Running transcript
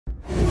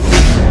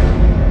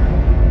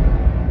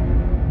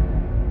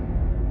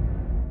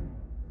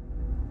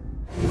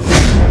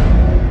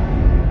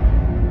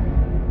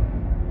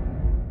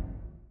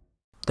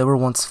There were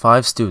once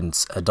 5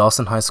 students at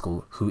Dawson High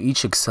School who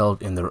each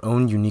excelled in their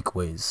own unique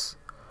ways.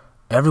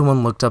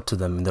 Everyone looked up to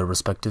them in their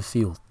respective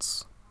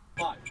fields.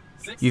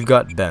 You've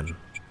got Ben,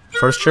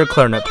 first-year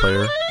clarinet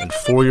player and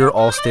 4-year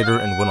All-Stater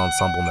and Wind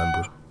Ensemble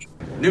member.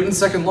 Newton's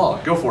second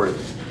law, go for it.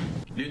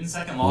 Newton's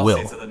second law Will,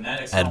 states that the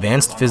net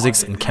advanced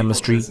physics and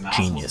chemistry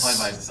genius.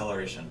 By its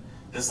acceleration.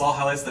 This law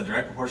highlights the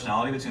direct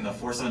proportionality between the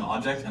force of an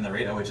object and the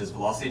rate at which its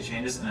velocity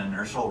changes in an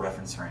inertial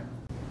reference frame.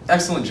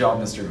 Excellent job,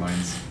 Mr.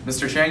 Mines.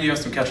 Mr. Chang, you have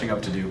some catching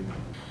up to do.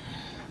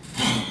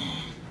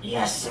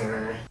 Yes,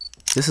 sir.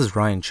 This is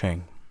Ryan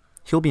Chang.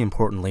 He'll be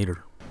important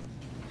later.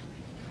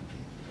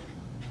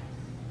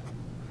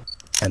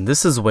 And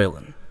this is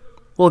Waylon.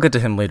 We'll get to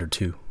him later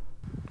too.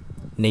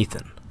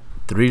 Nathan,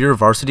 3-year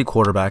varsity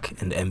quarterback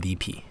and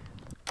MVP.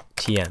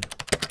 TIen,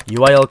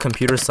 UIL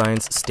Computer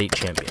Science State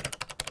Champion.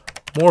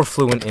 More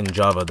fluent in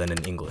Java than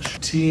in English.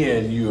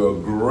 TIen, you're a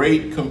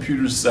great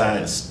computer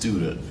science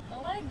student.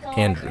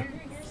 Andrew,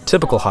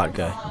 typical hot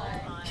guy.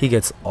 He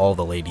gets all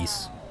the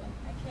ladies.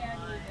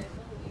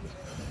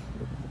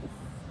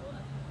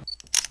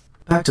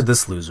 Back to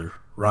this loser,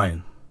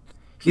 Ryan.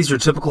 He's your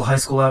typical high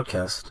school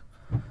outcast.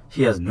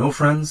 He has no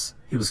friends,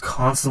 he was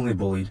constantly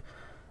bullied,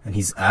 and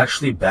he's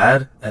actually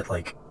bad at,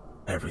 like,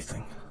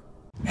 everything.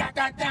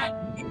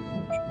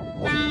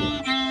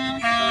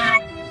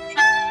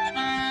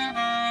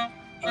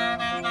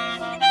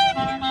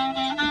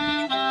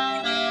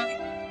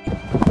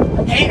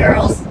 Hey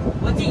girls!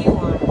 What do you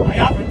want? I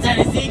got from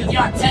Tennessee because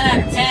you're 10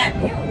 out of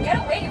 10. Ew,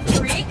 get away, you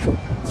freak!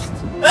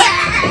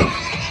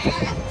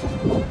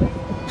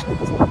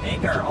 Hey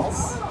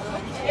girls!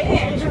 Hey,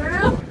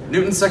 Andrew!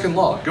 Newton's second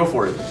law, go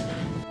for it.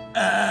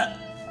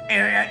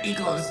 Area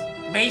equals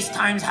base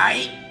times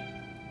height?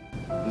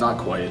 Not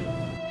quite.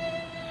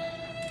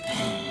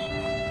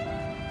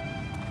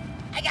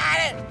 I got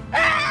it!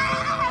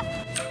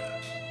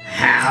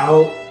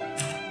 How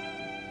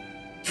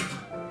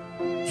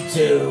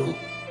to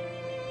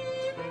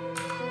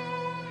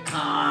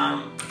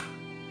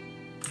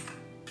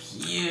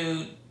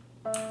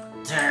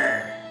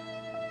computer.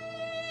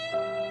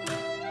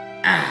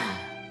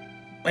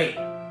 Wait,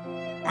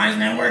 why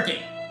isn't it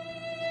working?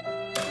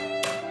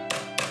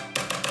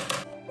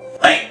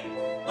 Wait,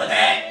 what the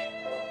heck?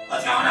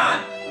 What's going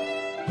on?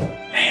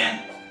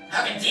 Man,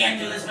 how can TIen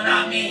do this but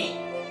not me?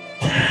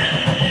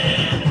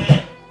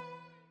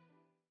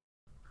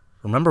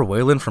 Remember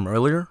Waylon from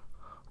earlier?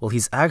 Well,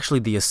 he's actually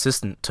the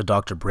assistant to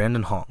Dr.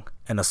 Brandon Hoang,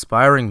 an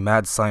aspiring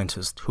mad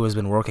scientist who has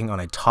been working on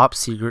a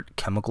top-secret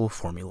chemical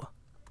formula.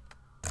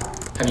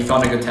 Have you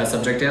found a good test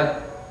subject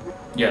yet?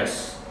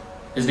 Yes.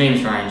 His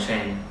name's Ryan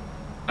Chang.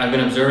 I've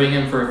been observing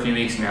him for a few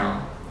weeks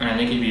now, and I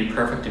think he'd be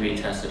perfect to be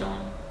tested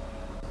on.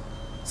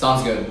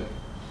 Sounds good.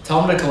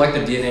 Tell him to collect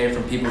the DNA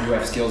from people who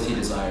have skills he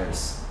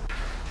desires.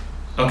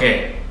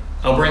 Okay,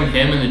 I'll bring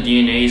him and the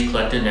DNA he's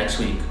collected next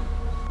week.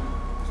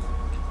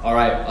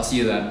 Alright, I'll see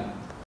you then.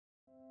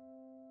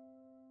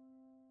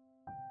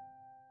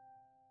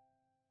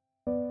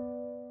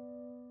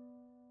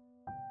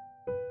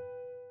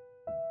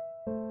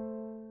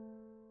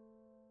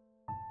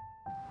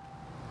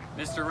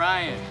 Mr.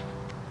 Ryan,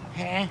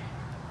 Huh?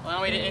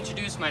 allow me to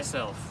introduce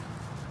myself.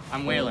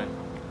 I'm Waylon.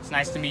 It's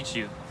nice to meet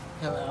you.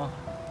 Hello.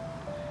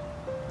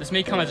 This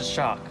may come as a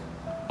shock,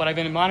 but I've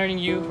been monitoring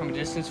you from a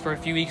distance for a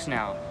few weeks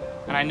now,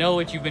 and I know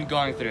what you've been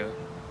going through.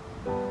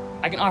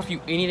 I can offer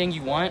you anything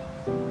you want,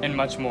 and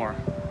much more.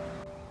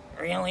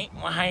 Really?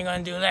 Well, how are you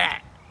gonna do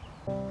that?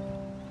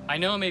 I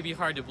know it may be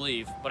hard to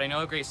believe, but I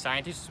know a great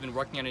scientist who's been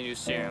working on a new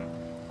serum.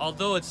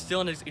 Although it's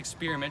still in its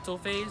experimental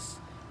phase,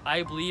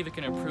 I believe it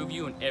can improve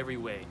you in every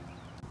way.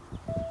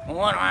 Well,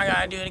 what do I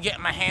gotta do to get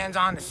my hands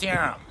on the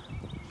serum?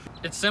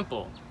 It's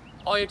simple.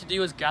 All you have to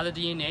do is gather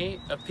DNA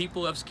of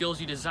people who have skills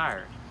you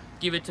desire.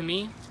 Give it to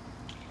me,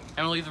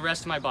 and I'll leave the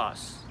rest to my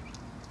boss.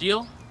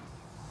 Deal?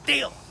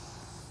 Deal!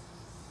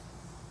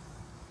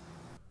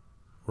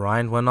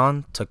 Ryan went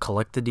on to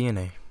collect the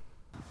DNA.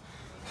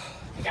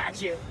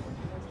 Got you.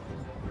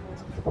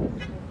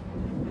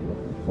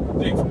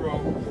 Thanks,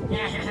 bro.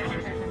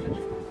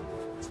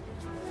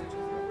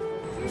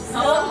 You're so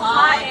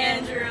hot,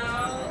 Andrew!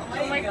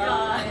 Oh my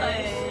gosh!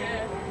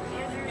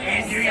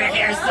 Andrew, your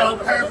hair's so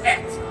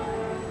perfect!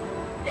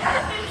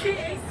 Andrew,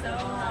 you're so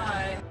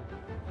hot!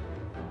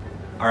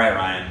 Alright,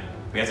 Ryan.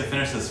 We have to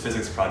finish this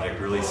physics project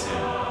really soon.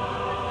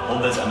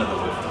 Hold this end of the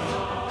whip.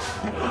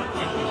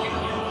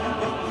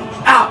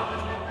 Ow!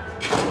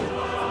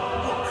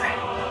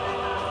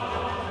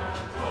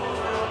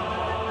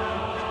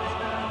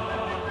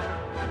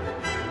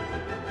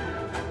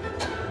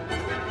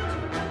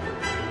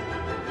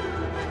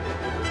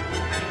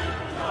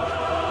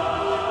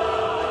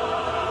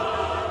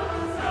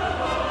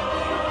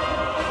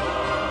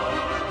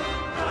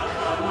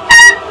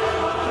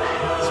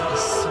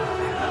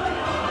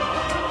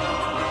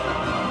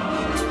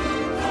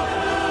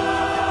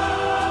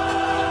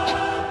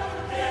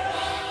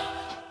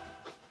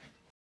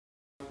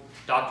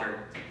 Doctor,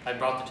 I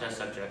brought the test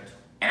subject.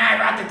 And I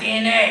brought the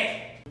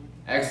DNA!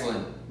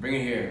 Excellent. Bring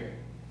it here.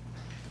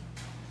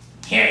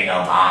 Here you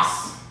go,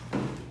 boss.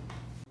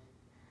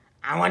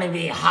 I want to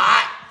be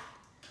hot.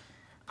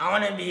 I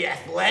want to be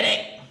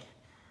athletic.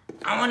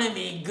 I want to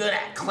be good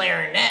at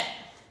clarinet.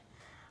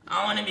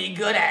 I want to be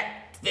good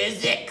at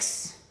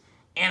physics.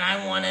 And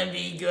I want to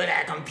be good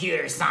at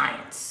computer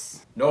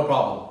science. No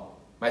problem.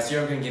 My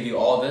serum can give you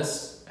all of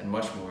this and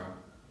much more.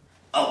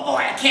 Oh boy,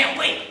 I can't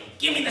wait.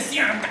 Give me the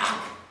serum,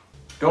 Doc.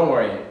 Don't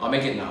worry, I'll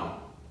make it now.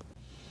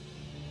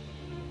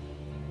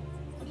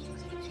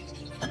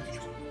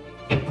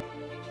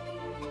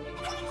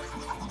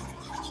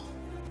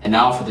 And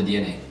now for the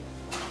DNA.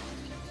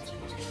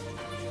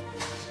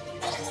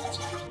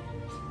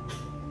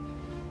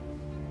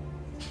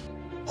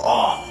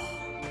 Oh.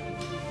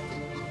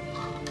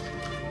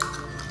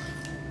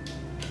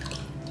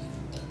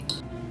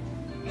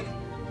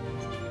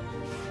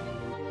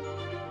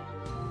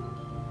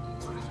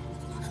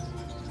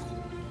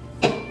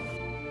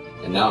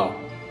 And now,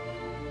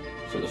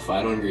 for the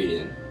final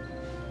ingredient.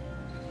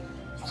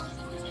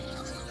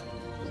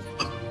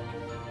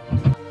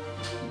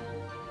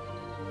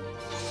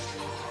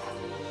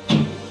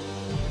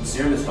 The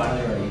serum is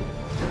finally ready.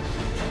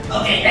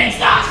 Okay, thanks,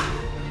 Doc.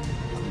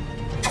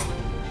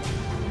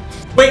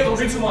 Wait, don't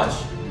drink too much.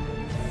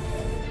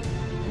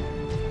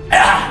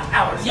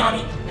 That was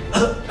yummy.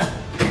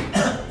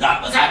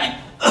 Doc, what's happening?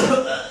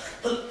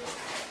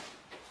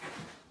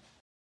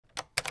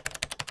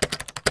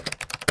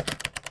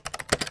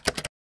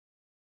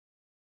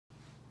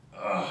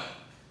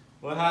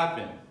 What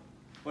happened?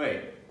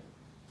 Wait,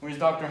 where's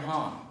Dr.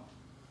 Hoang?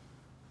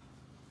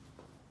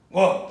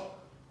 Whoa,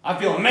 I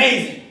feel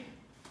amazing.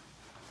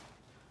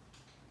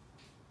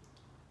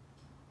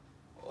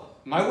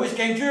 My wish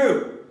came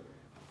true.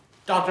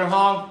 Dr.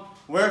 Hoang,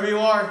 wherever you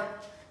are.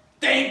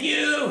 Thank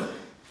you.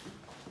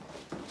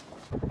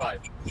 5,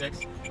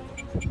 6.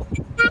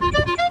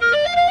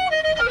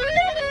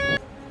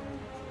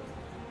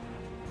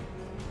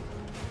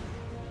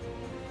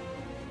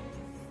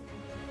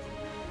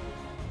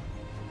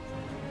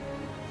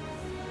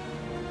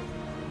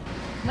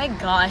 My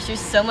gosh, you're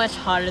so much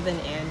hotter than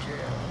Andrew.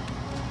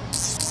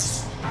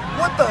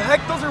 What the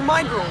heck? Those are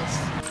my girls.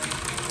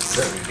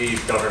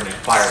 These government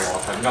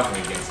firewalls have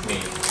nothing against me.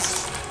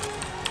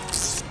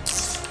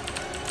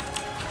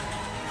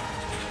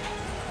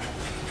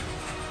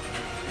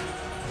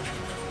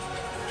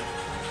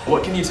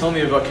 What can you tell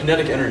me about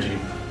kinetic energy?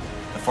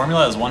 The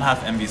formula is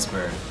 1/2 mv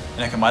squared,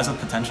 and it combines with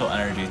potential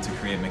energy to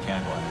create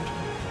mechanical energy.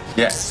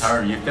 Yes,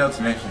 however, you failed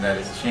to mention that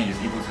its change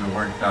is equal to the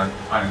work done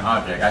on an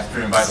object as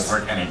proven by the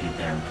work energy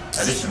theorem.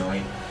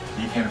 Additionally,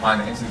 you can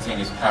find the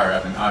instantaneous power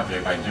of an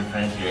object by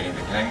differentiating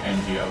the kinetic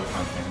energy of a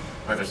function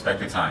with respect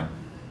to time.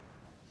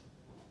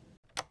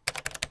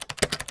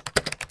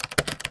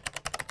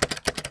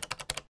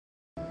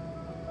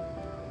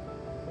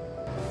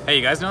 Hey,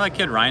 you guys know that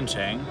kid Ryan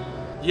Chang?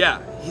 Yeah,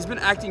 he's been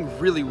acting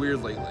really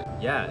weird lately.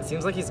 Yeah, it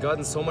seems like he's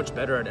gotten so much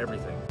better at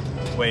everything.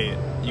 Wait,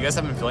 you guys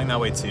have been feeling that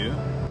way too?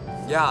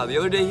 Yeah, the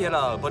other day he had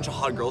a bunch of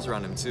hot girls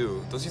around him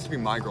too. Those used to be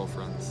my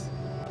girlfriends.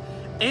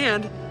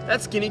 And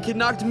that skinny kid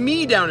knocked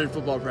me down in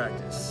football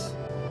practice.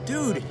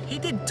 Dude, he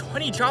did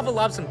 20 travel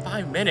laps in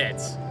 5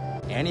 minutes.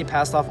 And he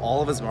passed off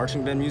all of his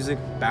marching band music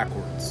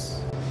backwards.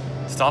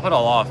 Stop it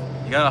all off.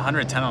 You got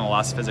 110 on the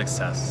last physics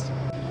test.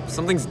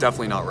 Something's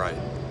definitely not right.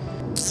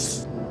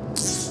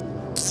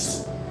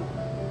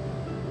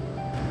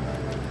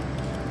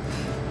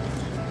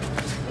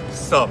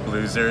 What's up,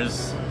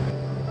 losers?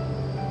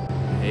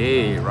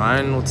 Hey,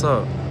 Ryan, what's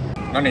up?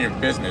 None of your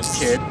business,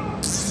 kid.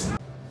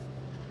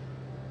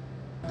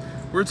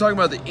 We're talking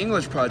about the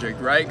English project,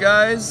 right,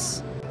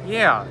 guys?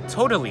 Yeah,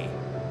 totally.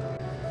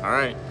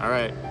 Alright.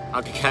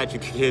 I'll catch you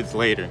kids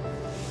later.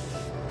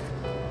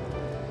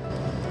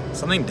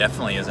 Something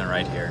definitely isn't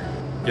right here.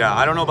 Yeah,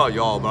 I don't know about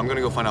y'all, but I'm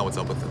gonna go find out what's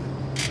up with him.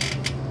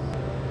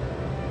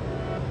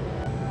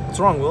 What's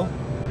wrong, Will?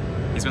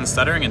 He's been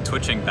stuttering and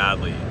twitching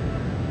badly.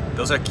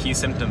 Those are key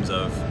symptoms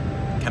of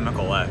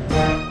chemical X.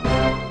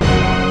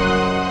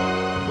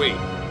 Wait,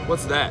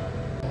 what's that?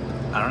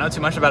 I don't know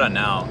too much about it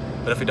now,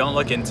 but if we don't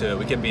look into it,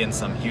 we could be in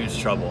some huge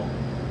trouble.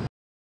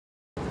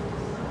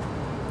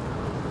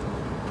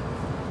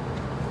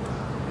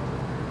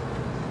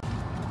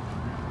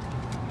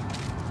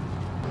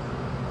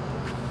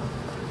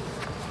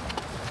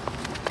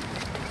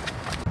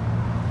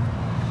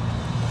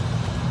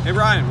 Hey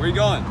Brian, where you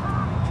going?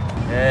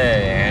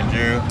 Hey,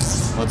 Andrew.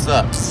 What's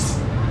up?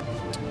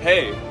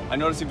 Hey, I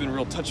noticed you've been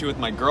real touchy with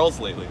my girls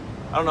lately.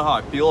 I don't know how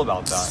I feel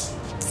about that.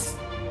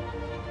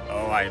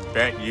 Oh, I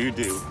bet you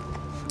do.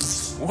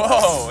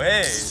 Whoa,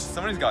 hey,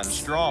 somebody's gotten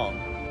strong.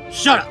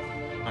 Shut up!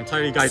 I'm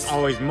tired of you guys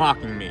always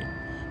mocking me.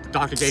 The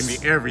doctor gave me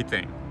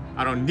everything.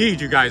 I don't need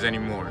you guys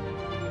anymore.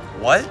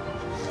 What?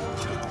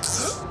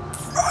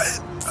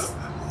 Ryan,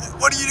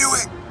 what are you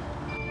doing?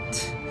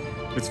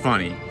 It's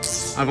funny.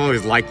 I've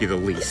always liked you the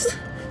least.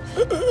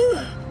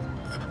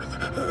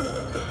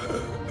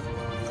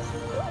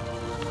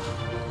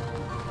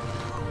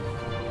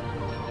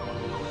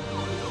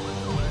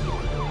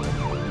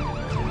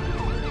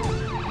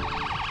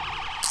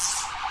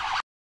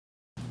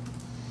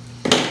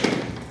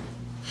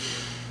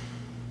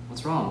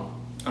 What's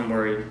wrong? I'm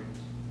worried.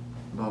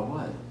 About what?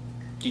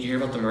 Did you hear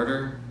about the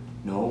murder?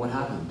 No, what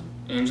happened?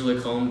 Angela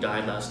Lacombe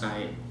died last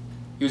night.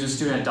 He was a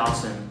student at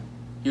Dawson.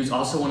 He was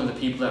also one of the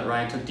people that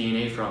Ryan took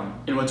DNA from.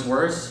 And what's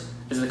worse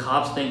is the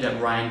cops think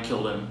that Ryan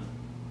killed him.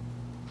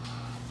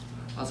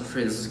 I was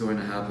afraid this was going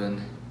to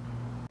happen.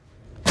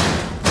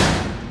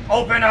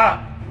 Open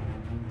up!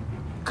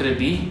 Could it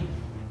be?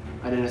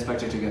 I didn't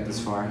expect it to get this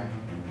far.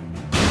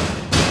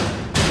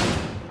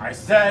 I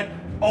said,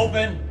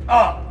 open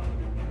up!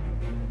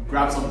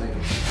 Grab something.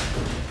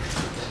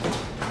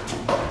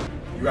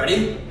 You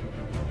ready?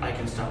 I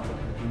can stop him.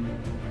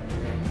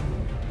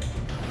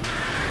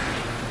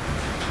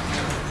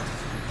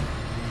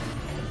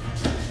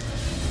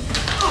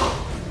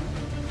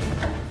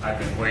 I've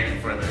been waiting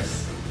for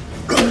this.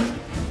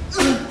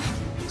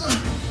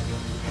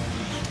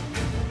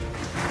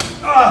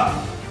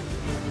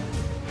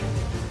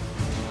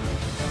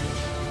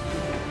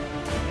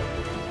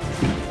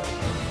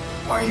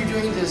 Why are you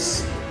doing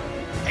this?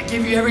 I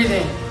gave you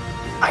everything.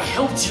 I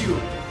helped you.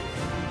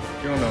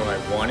 You don't know what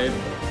I wanted.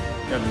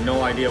 You have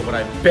no idea what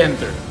I've been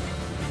through.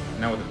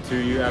 Now with the two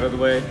of you out of the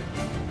way,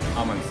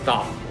 I'm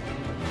unstoppable.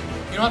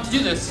 You don't have to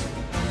do this.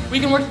 We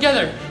can work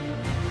together.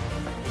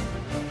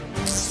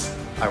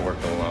 I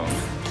worked alone.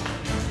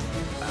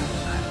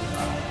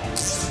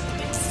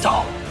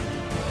 Stop.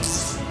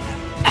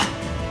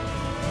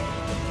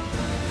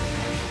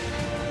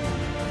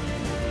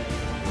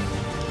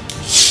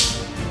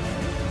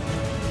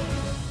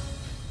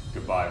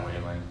 Goodbye,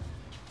 Waylon.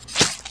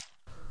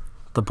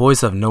 The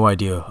boys have no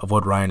idea of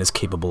what Ryan is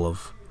capable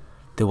of.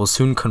 They will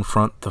soon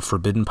confront the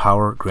forbidden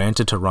power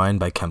granted to Ryan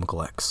by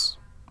Chemical X.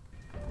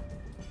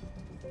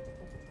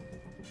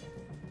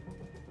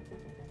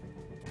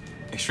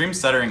 Extreme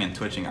stuttering and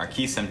twitching are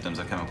key symptoms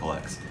of Chemical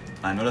X,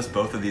 and I noticed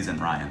both of these in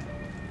Ryan.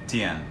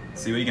 TIen,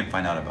 see what you can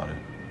find out about it.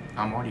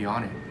 I'm already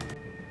on it.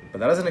 But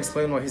that doesn't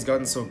explain why he's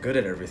gotten so good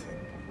at everything.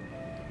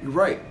 You're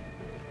right.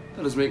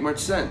 That doesn't make much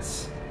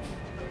sense.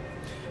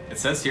 It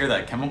says here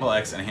that Chemical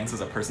X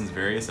enhances a person's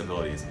various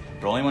abilities,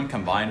 but only when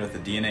combined with the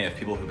DNA of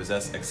people who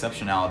possess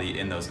exceptionality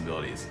in those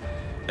abilities.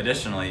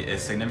 Additionally, it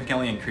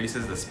significantly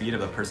increases the speed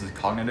of a person's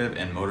cognitive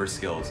and motor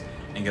skills,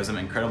 and gives them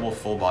incredible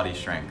full-body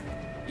strength.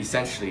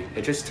 Essentially,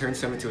 it just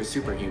turns him into a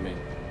superhuman.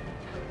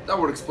 That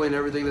would explain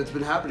everything that's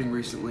been happening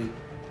recently.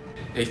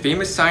 A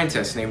famous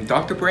scientist named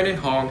Dr.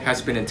 Hoang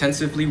has been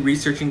intensively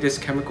researching this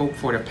chemical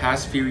for the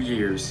past few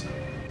years.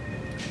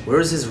 Where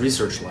is his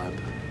research lab?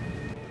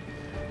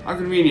 How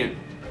convenient.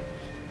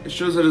 It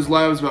shows that his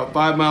lab is about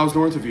 5 miles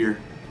north of here.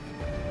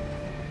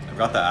 I've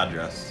got the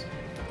address.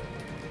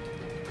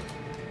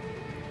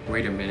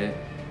 Wait a minute.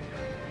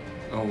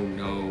 Oh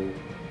no.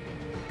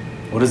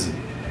 What is it?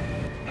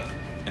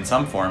 In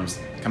some forms,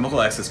 Chemical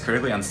X is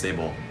critically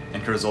unstable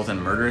and could result in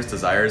murderous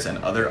desires and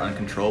other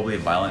uncontrollably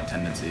violent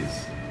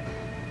tendencies.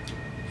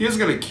 He isn't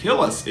gonna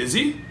kill us, is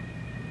he?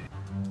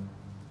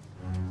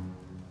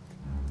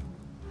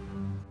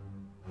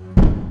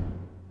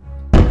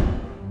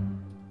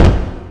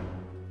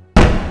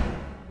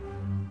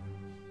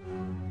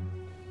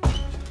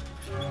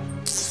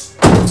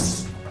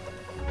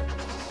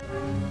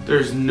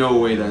 There's no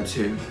way that's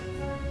him.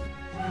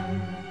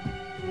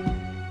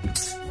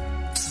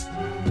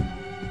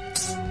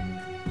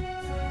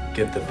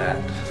 Get the bat.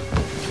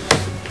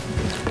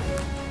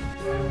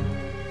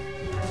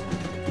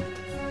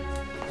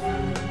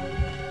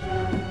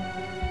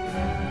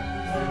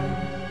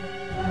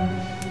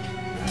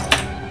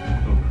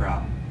 Oh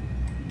crap.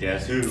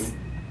 Guess who?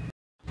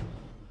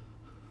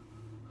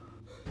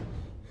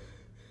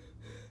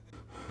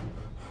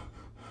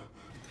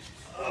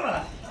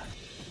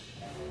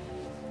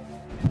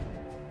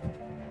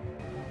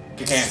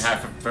 You can't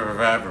have it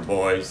forever,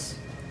 boys.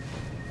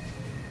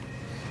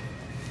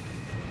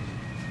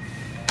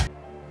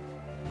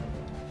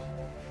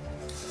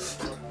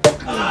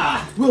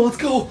 Will, let's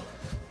go!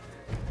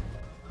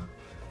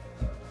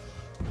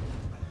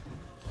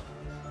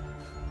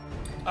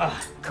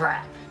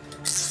 Crap.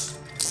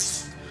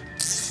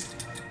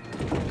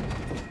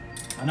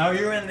 I know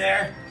you're in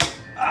there.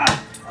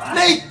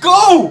 Nate,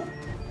 go!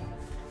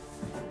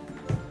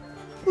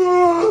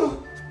 You're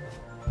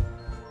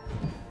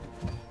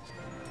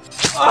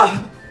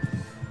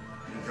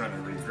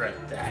gonna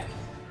regret that.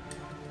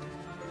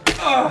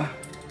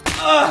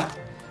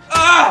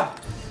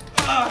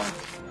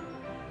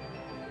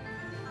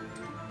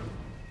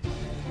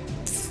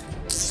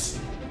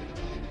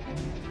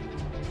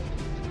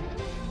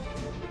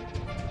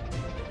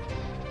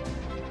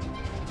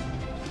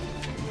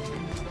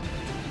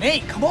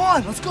 Nate, come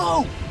on, let's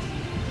go!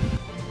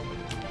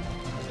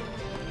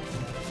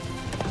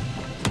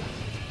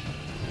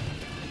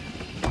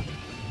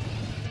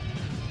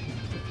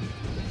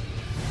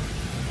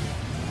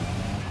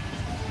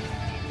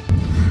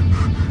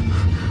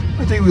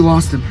 I think we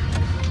lost him.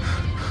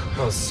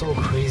 That was so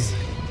crazy.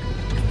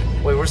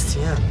 Wait, where's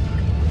TIen?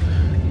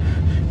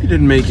 He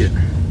didn't make it.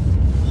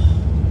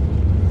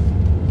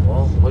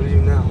 Well, what do we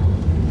do now?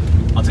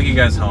 I'll take you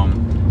guys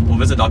home. We'll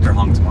visit Dr.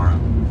 Hoang tomorrow.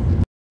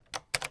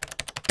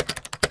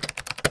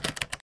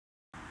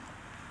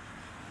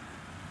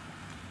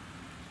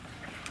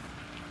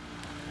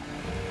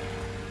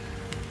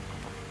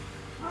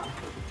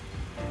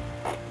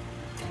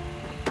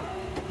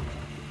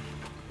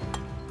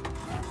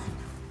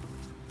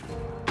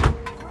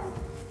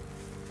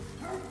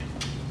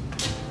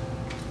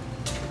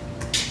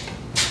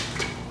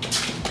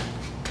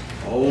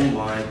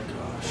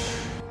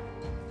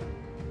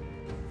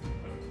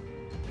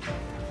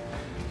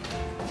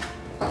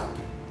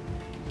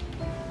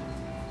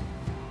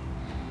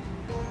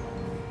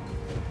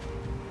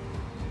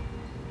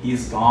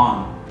 He's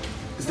gone.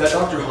 Is that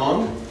Dr.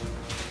 Hoang?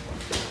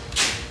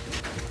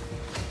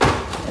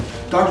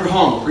 Dr.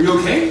 Hoang, are you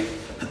okay?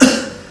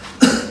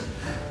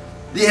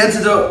 The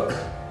antidote.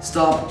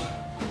 Stop.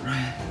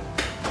 Ryan.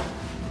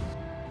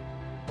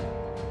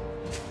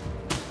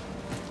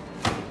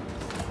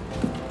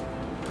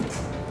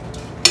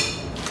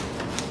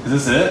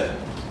 Is this it?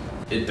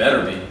 It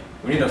better be.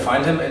 We need to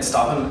find him and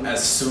stop him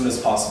as soon as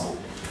possible.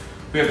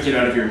 We have to get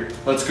out of here.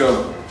 Let's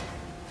go.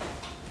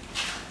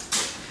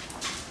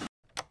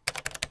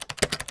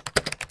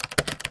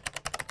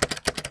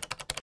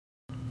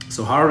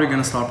 So how are we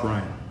gonna stop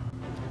Ryan?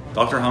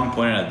 Dr. Hoang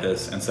pointed at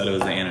this and said it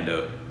was the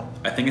antidote.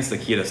 I think it's the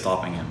key to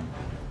stopping him.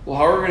 Well,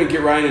 how are we gonna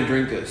get Ryan to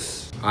drink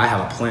this? I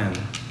have a plan.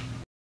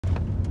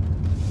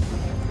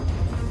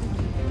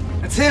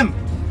 That's him!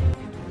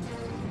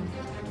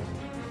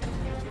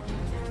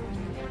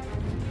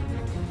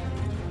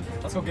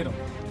 Let's go get him.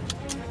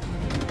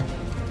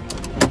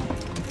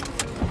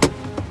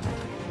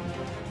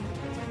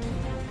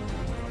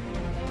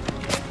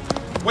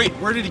 Wait,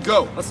 where did he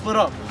go? Let's split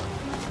up.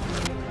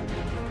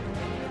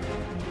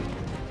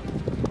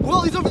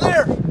 Will, he's over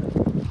there!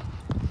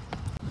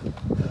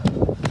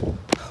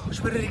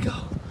 Which way did he go?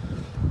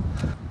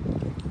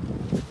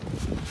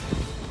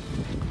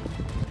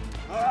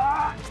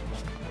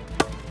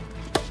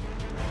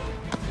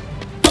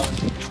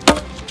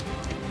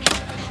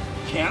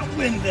 Can't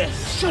win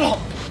this. Shut up!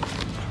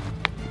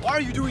 Why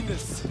are you doing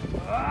this?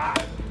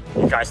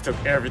 You guys took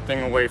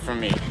everything away from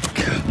me.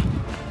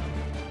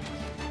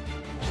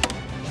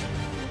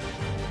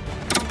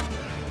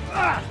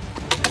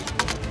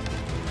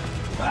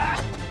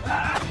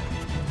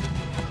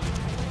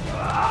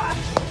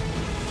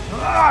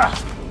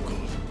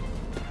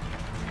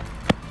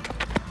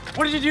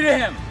 What did you do to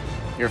him?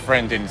 Your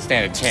friend didn't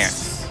stand a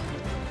chance.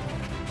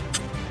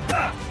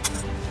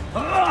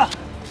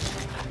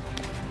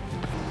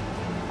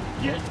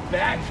 Get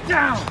back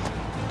down!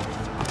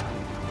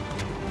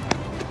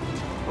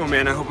 Oh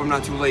man, I hope I'm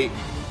not too late.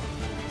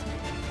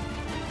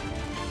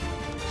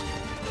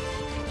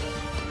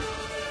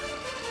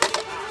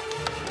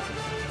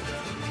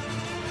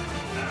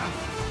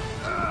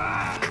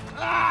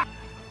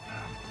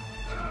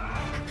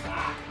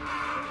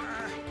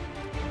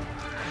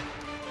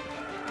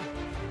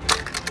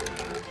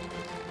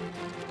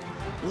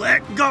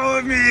 Let go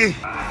of me!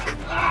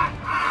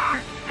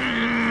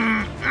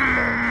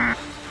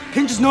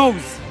 Pinch his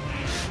nose!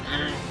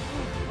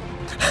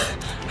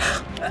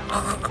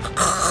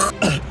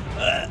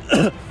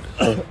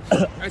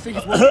 I think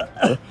it's working.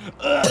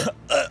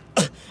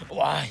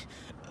 Why?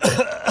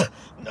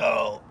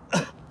 No.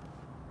 I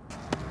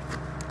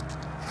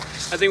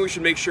think we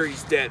should make sure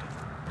he's dead.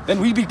 Then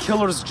we'd be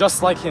killers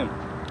just like him.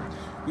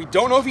 We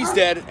don't know if he's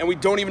dead, and we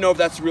don't even know if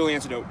that's the real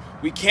antidote.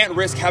 We can't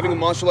risk having a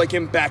monster like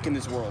him back in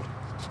this world.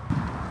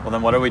 Well,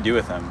 then what do we do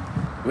with him?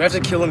 We have to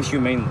kill him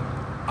humanely.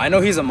 I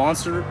know he's a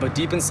monster, but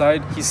deep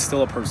inside, he's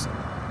still a person.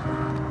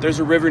 There's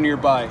a river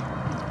nearby.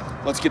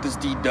 Let's get this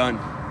deed done.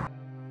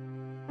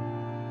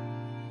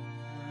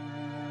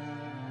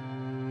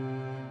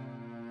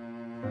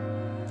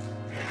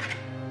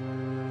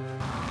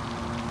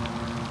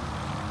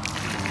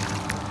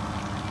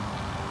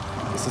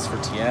 This is for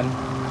TIen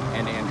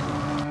and Andrew.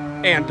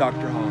 And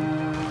Dr. Hoang.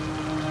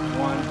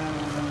 1,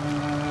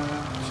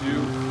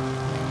 2,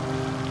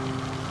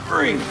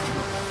 3.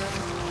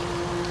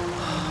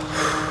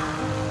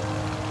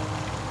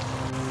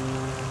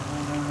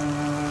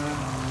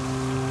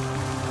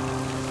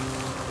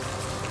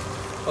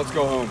 Let's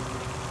go home.